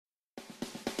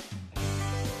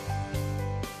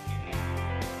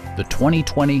the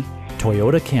 2020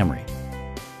 Toyota Camry.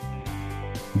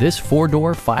 This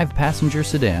four-door, five-passenger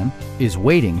sedan is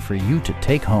waiting for you to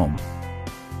take home.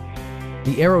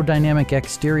 The aerodynamic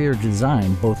exterior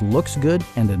design both looks good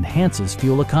and enhances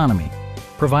fuel economy,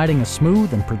 providing a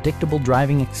smooth and predictable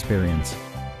driving experience.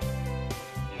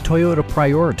 Toyota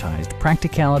prioritized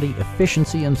practicality,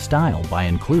 efficiency, and style by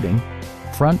including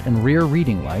front and rear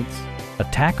reading lights, a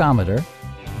tachometer,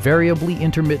 variably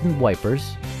intermittent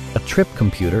wipers, a trip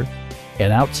computer,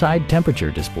 an outside temperature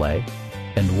display,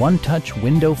 and one-touch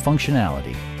window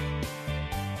functionality.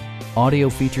 Audio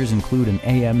features include an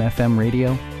AM/FM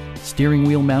radio, steering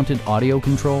wheel mounted audio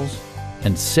controls,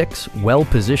 and 6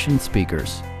 well-positioned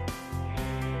speakers.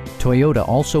 Toyota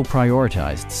also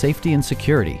prioritized safety and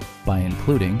security by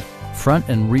including front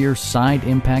and rear side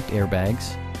impact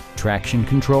airbags, traction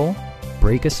control,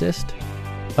 brake assist,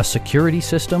 a security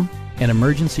system, an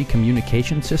emergency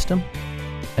communication system,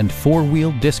 and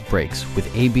 4-wheel disc brakes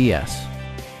with ABS.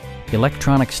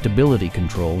 Electronic stability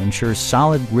control ensures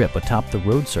solid grip atop the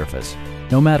road surface,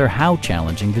 no matter how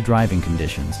challenging the driving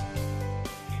conditions.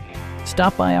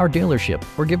 Stop by our dealership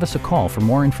or give us a call for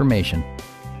more information.